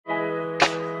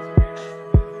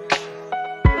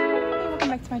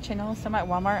to my channel. So I'm at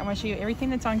Walmart. I'm going to show you everything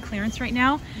that's on clearance right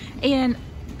now. And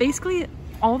basically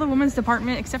all the women's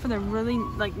department, except for the really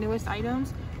like newest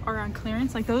items, are on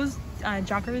clearance. Like those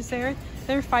joggers there,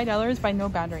 they're $5 by No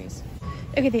Boundaries.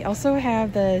 Okay, they also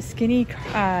have the skinny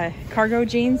cargo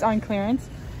jeans on clearance.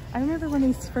 I remember when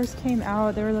these first came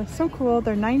out, they were like so cool.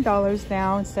 They're $9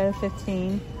 now instead of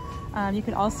 $15. You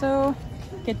can also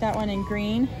get that one in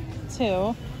green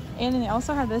too. And then they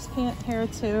also have this pant here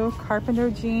too, carpenter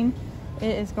jean.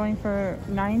 It is going for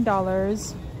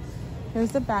 $9.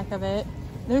 Here's the back of it.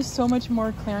 There's so much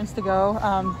more clearance to go.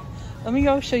 Let me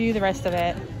go show you the rest of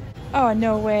it. Oh,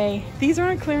 no way. These are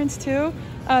on clearance too.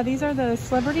 These are the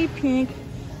celebrity pink,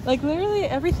 like literally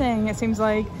everything it seems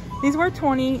like. These were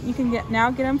 20. You can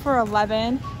now get them for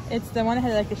 11. It's the one that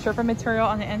had like the Sherpa material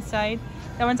on the inside.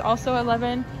 That one's also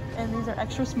 11, and these are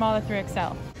extra small to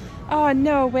 3XL. Oh,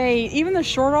 no way. Even the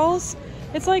shortals,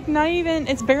 it's like not even,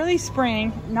 it's barely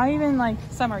spring, not even like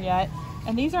summer yet.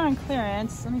 And these are on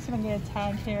clearance. Let me see if I can get a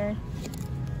tag here.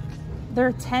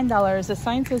 They're $10. The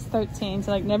sign says 13,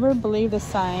 so like never believe the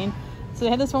sign. So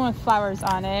they had this one with flowers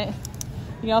on it.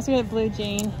 You can also get a blue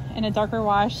jean and a darker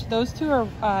wash. Those two are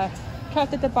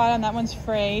cut at the bottom. That one's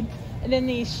frayed. And then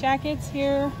these shackets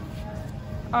here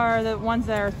are the ones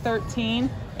that are 13.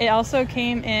 It also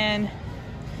came in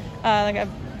like a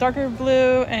darker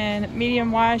blue and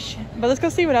medium wash. But let's go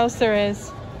see what else there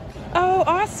is. Oh,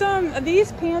 awesome.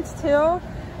 These pants too.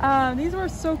 These were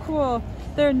so cool.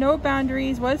 They're No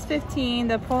Boundaries, was 15.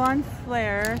 The pull-on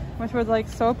flare, which was like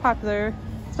so popular,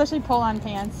 especially pull-on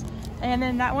pants. And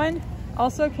then that one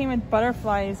also came with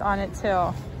butterflies on it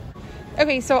too.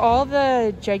 Okay, so all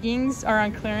the jeggings are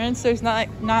on clearance. There's not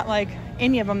like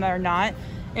any of them that are not.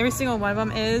 Every single one of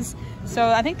them is. So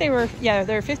I think they were, yeah,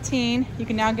 they're 15. You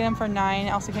can now get them for 9. It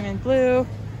also came in blue,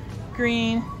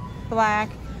 green, black,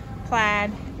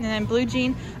 plaid, and then blue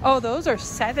jean. Oh, those are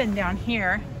 7 down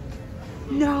here.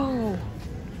 No,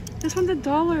 this one's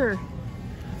 $1.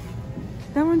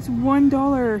 That one's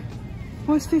 $1.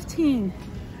 Was 15.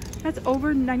 That's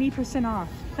over 90% off.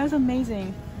 That's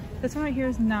amazing. This one right here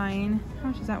is 9. How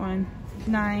much is that one?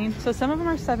 9. So some of them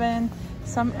are 7,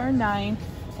 some are 9,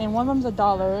 and one of them's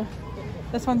 $1.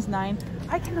 This one's 9.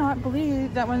 I cannot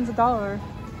believe that one's $1.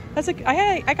 That's like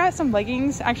I got some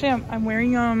leggings. Actually, I'm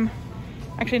wearing them.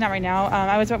 Actually, not right now.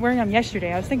 I was wearing them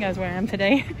yesterday. I was thinking I was wearing them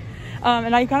today.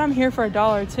 And I got them here for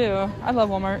 $1 too. I love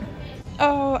Walmart.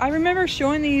 Oh, I remember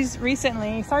showing these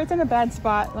recently. Sorry, it's in a bad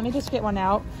spot. Let me just get one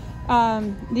out.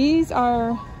 These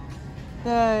are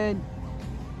the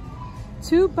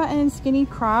 2-button skinny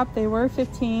crop. They were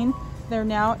 15. They're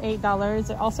now $8.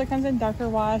 It also comes in darker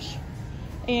wash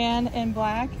and in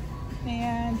black.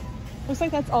 And looks like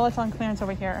that's all that's on clearance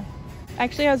over here.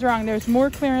 Actually, I was wrong. There's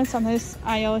more clearance on this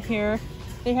aisle here.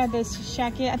 They had this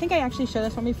shacket. I think I actually showed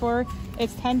this one before.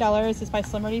 It's $10. It's by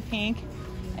Celebrity Pink.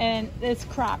 And it's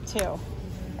crop too.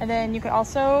 And then you could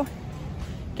also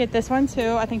get this one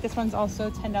too. I think this one's also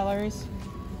 $10.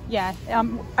 Yeah,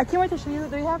 I can't wait to show you.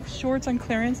 They have shorts on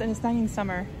clearance and it's not even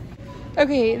summer.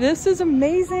 Okay, this is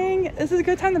amazing. This is a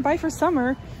good time to buy for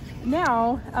summer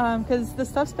now, because the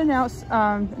stuff's been out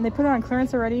and they put it on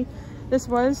clearance already. This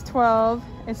was 12.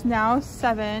 It's now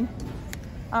 7.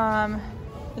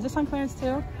 Is this on clearance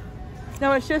too?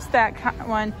 No, it's just that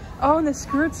one. Oh, and the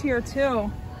skirts here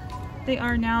too. They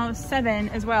are now 7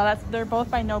 as well. They're both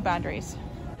by No Boundaries.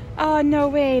 Oh, no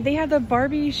way. They have the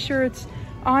Barbie shirts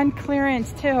on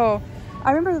clearance too.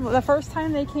 I remember the first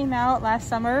time they came out last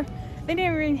summer, they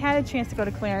never even had a chance to go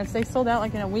to clearance. They sold out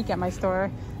like in a week at my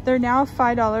store. They're now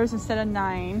 $5 instead of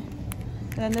 9.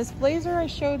 And then this blazer I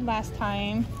showed last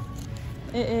time,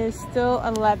 it is still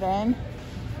 11.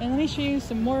 And let me show you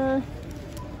some more.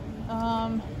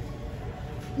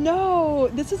 No,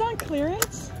 this is on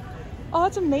clearance. Oh,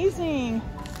 that's amazing.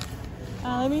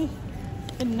 Let me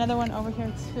get another one over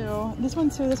here too. This one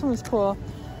too, this one was cool.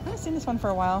 I haven't seen this one for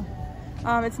a while.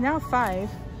 It's now 5,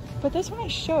 but this one I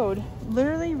showed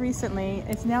literally recently.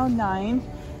 It's now 9.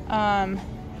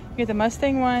 You get the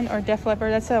Mustang one or Def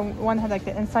Leppard. That's the one that had like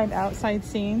the inside outside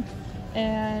seam.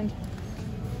 And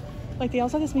like they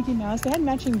also have this Mickey Mouse. They had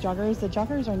matching joggers. The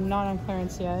joggers are not on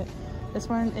clearance yet. This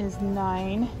one is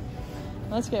 9.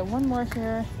 Let's get one more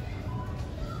here.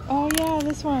 Oh yeah,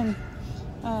 this one.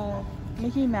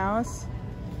 Mickey Mouse.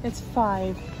 It's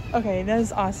 5. Okay, that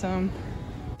is awesome.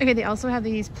 Okay, they also have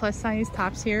these plus size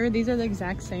tops here. These are the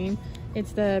exact same.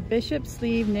 It's the Bishop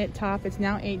sleeve knit top. It's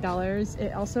now $8.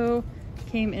 It also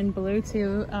came in blue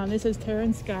too. This is Terra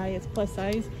and Sky. It's plus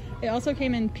size. It also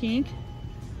came in pink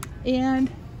and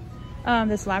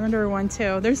this lavender one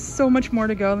too. There's so much more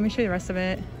to go. Let me show you the rest of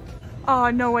it.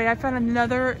 Oh, no way. I found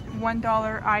another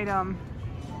 $1 item.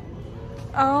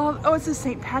 Oh, it's the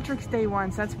St. Patrick's Day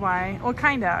ones. That's why. Well,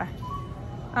 kinda.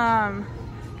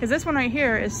 Because this one right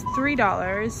here is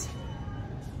 $3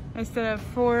 instead of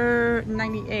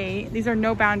 $4.98. These are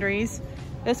no boundaries.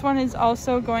 This one is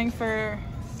also going for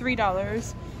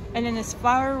 $3, and then this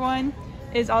flower one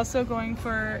is also going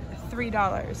for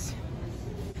 $3.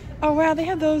 Oh wow, they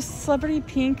have those celebrity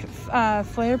pink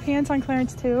flare pants on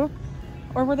clearance too.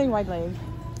 Or were they wide leg?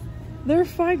 They're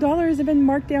 $5. They've been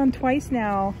marked down twice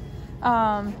now.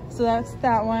 So that's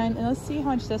that one. And let's see how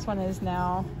much this one is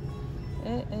now.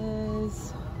 It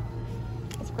is,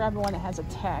 let's grab the one that has a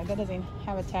tag. That doesn't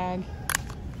have a tag.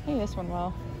 Hey, this one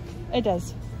will. It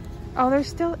does. Oh, there's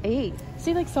still 8.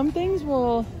 See, like some things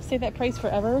will stay that price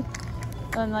forever.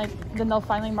 And like, then they'll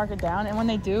finally mark it down. And when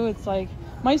they do, it's like,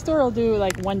 my store will do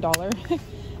like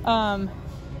 $1.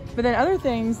 But then other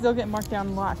things, they'll get marked down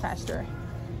a lot faster.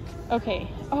 Okay.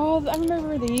 Oh, I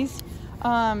remember these.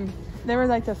 They were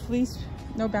like the fleece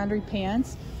no boundary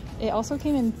pants. It also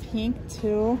came in pink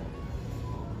too.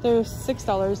 They're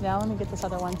 $6 now. Let me get this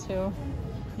other one too.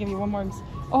 Give you one more.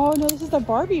 Oh no, this is the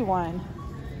Barbie one.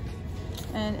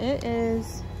 And it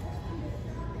is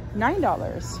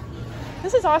 $9.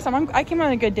 This is awesome. I came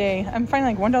on a good day. I'm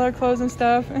finding like $1 clothes and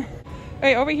stuff.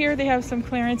 Right, over here they have some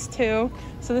clearance too.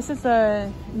 So this is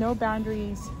the No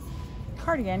Boundaries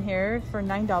cardigan here for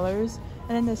 $9. And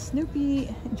then the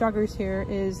Snoopy joggers here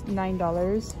is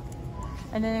 $9.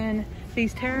 And then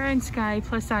these Terra and Sky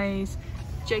plus size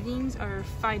jeggings are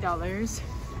 $5.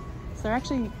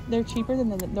 So they're cheaper than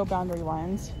the No Boundary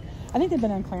ones. I think they've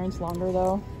been on clearance longer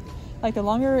though. Like the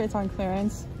longer it's on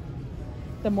clearance,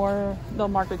 the more they'll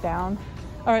mark it down.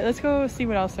 All right, let's go see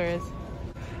what else there is.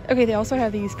 Okay, they also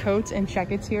have these coats and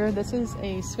jackets here. This is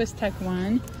a Swiss Tech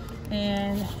one,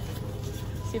 and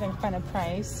see if I can find a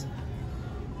price.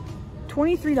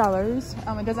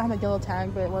 $23. It doesn't have a yellow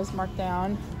tag, but it was marked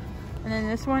down. And then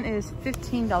this one is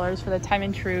 $15 for the Time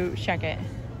and True jacket.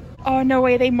 Oh no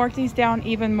way, they marked these down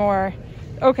even more.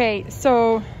 Okay,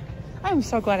 so I'm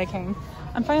so glad I came.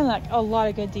 I'm finding like a lot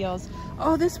of good deals.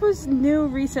 Oh, this was new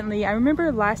recently. I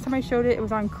remember last time I showed it, it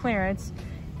was on clearance.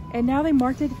 And now they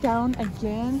marked it down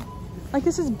again. Like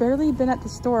this has barely been at the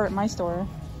store, at my store.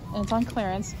 And it's on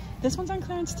clearance. This one's on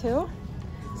clearance too.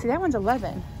 See, that one's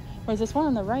 11. Whereas this one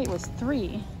on the right was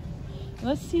 3.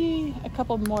 Let's see a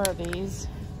couple more of these.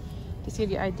 Just to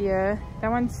give you an idea.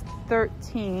 That one's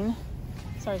 13.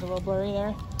 Sorry, it's a little blurry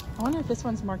there. I wonder if this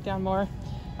one's marked down more.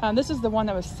 This is the one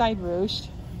that was side ruched.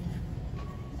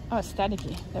 Oh, it's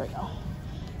staticky. There we go.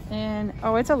 And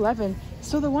oh, it's 11.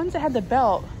 So the ones that had the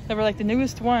belt, that were like the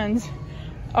newest ones,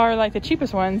 are like the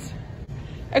cheapest ones.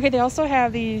 Okay, they also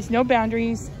have these No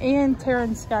Boundaries and Terra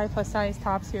and Sky plus size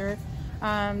tops here.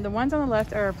 The ones on the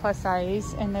left are plus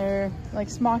size, and they're like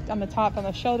smocked on the top on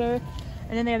the shoulder.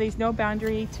 And then they have these No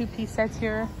Boundary 2-piece sets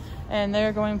here, and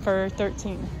they're going for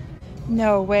 13.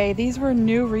 No way, these were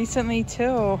new recently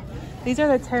too. These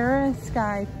are the Terra and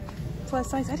Sky plus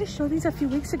size. I just showed these a few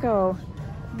weeks ago.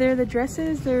 They're the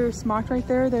dresses, they're smocked right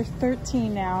there. They're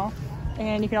 13 now.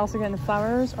 And you can also get in the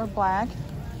flowers or black.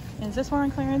 And is this one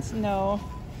on clearance? No.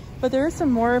 But there is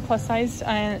some more plus size,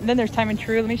 and then there's Time and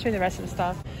True. Let me show you the rest of the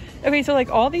stuff. Okay, so like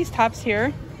all these tops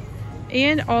here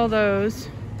and all those.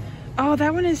 Oh,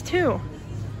 that one is too.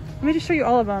 Let me just show you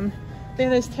all of them. They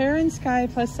have this Terra and Sky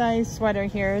plus size sweater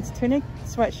here. It's a tunic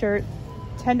sweatshirt,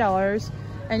 $10.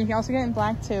 And you can also get it in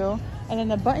black too. And then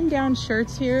the button down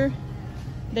shirts here,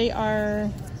 they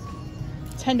are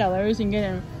 $10. You can get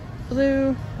in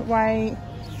blue, white,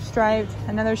 striped,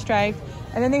 another striped.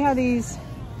 And then they have these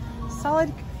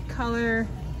solid color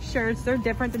shirts. They're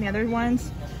different than the other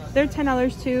ones. They're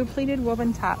 $10 too, pleated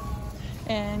woven top.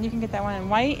 And you can get that one in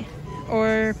white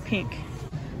or pink.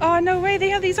 Oh, no way, they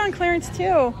have these on clearance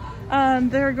too.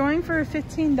 They're going for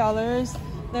 $15.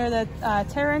 They're the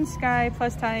Terra and Sky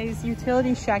plus size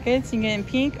utility jackets. You can get in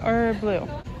pink or blue.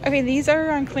 Okay, these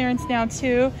are on clearance now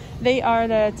too. They are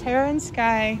the Terra and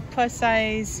Sky plus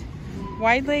size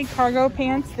wide leg cargo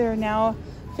pants. They're now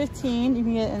 $15. You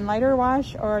can get in lighter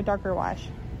wash or a darker wash.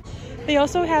 They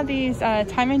also have these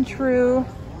Time and True.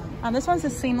 This one's a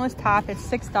seamless top. It's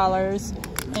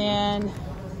 $6. And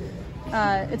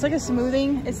it's like a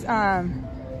smoothing. It's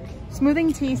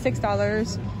smoothing tee,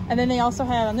 $6. And then they also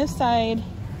have on this side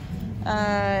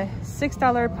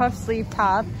 $6 puff sleeve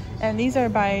top. And these are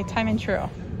by Time and True.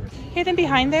 Okay, then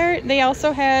behind there, they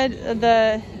also had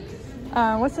the,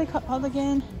 what's it called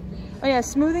again? Oh yeah,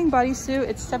 smoothing bodysuit.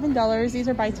 It's $7. These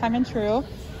are by Time and True.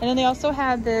 And then they also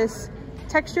have this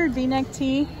textured V-neck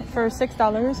tee for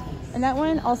 $6. And that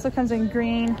one also comes in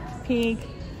green, pink.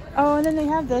 Oh, and then they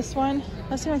have this one.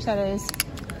 Let's see how much that is.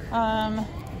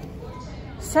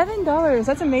 $7.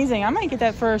 That's amazing. I might get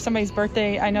that for somebody's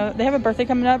birthday. I know they have a birthday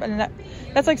coming up, and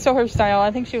that's like so her style.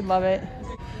 I think she would love it.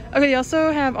 Okay, they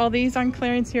also have all these on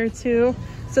clearance here too.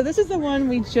 So this is the one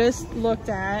we just looked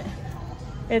at.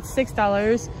 It's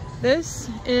 $6. This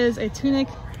is a tunic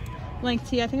length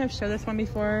tee. I think I've showed this one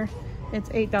before. It's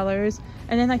 $8.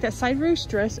 And then like that side ruche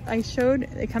dress I showed,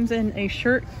 it comes in a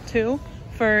shirt too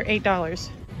for $8.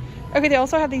 Okay, they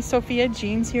also have these Sophia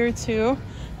jeans here too,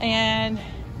 and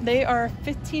they are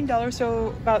 $15, so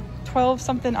about 12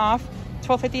 something off,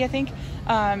 $12.50 I think,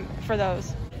 for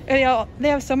those. They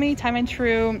have so many time and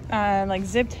true like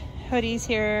zipped hoodies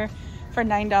here for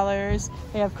 $9.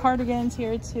 They have cardigans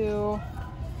here too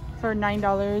for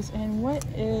 $9. And what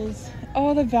is,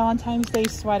 oh, the Valentine's Day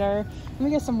sweater. Let me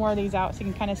get some more of these out so you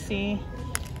can kind of see.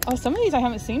 Oh, some of these I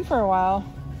haven't seen for a while.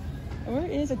 Where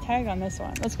is a tag on this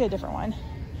one? Let's get a different one.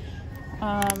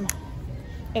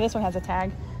 Yeah, this one has a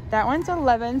tag. That one's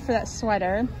 $11 for that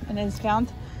sweater, and it's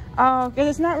found. Oh, because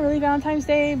it's not really Valentine's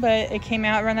Day, but it came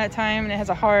out around that time, and it has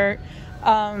a heart.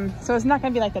 So it's not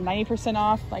gonna be like the 90%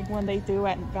 off like when they do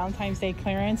at Valentine's Day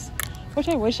clearance, which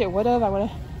I wish it would have. I would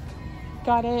have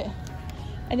got it.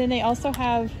 And then they also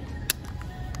have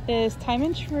this time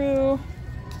and true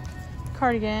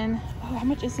cardigan. Oh, how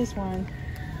much is this one?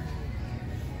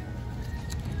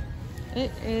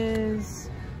 It is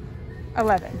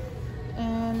 $11.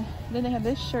 And then they have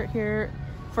this shirt here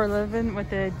for $11 with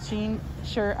the jean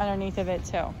shirt underneath of it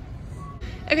too.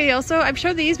 Okay, also I've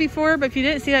showed these before, but if you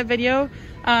didn't see that video,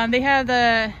 they have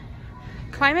the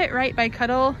Climate Right by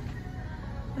Cuddle,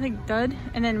 I think Dud,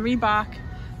 and then Reebok.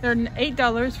 They're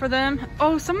 $8 for them.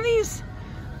 Oh, some of these,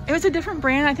 it was a different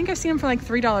brand. I think I've seen them for like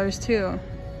 $3 too.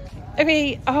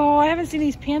 Okay, oh, I haven't seen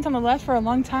these pants on the left for a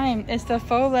long time. It's the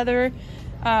faux leather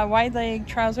wide leg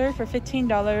trouser for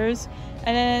 $15.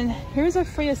 And then here's a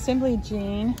free assembly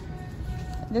jean.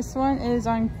 This one is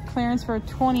on clearance for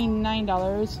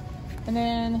 $29. And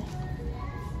then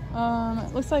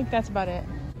it looks like that's about it.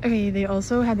 Okay, they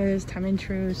also have this time and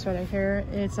true sweater here.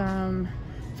 It's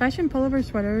fashion pullover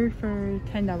sweater for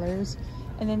 $10.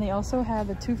 And then they also have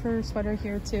a two-for sweater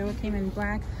here too. It came in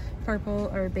black,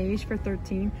 purple, or beige for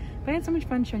 $13. But I had so much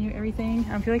fun showing you everything.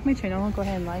 If you like my channel, go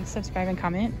ahead and like, subscribe, and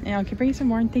comment. And I'll keep bringing some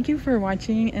more. And thank you for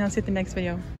watching, and I'll see you at the next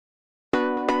video.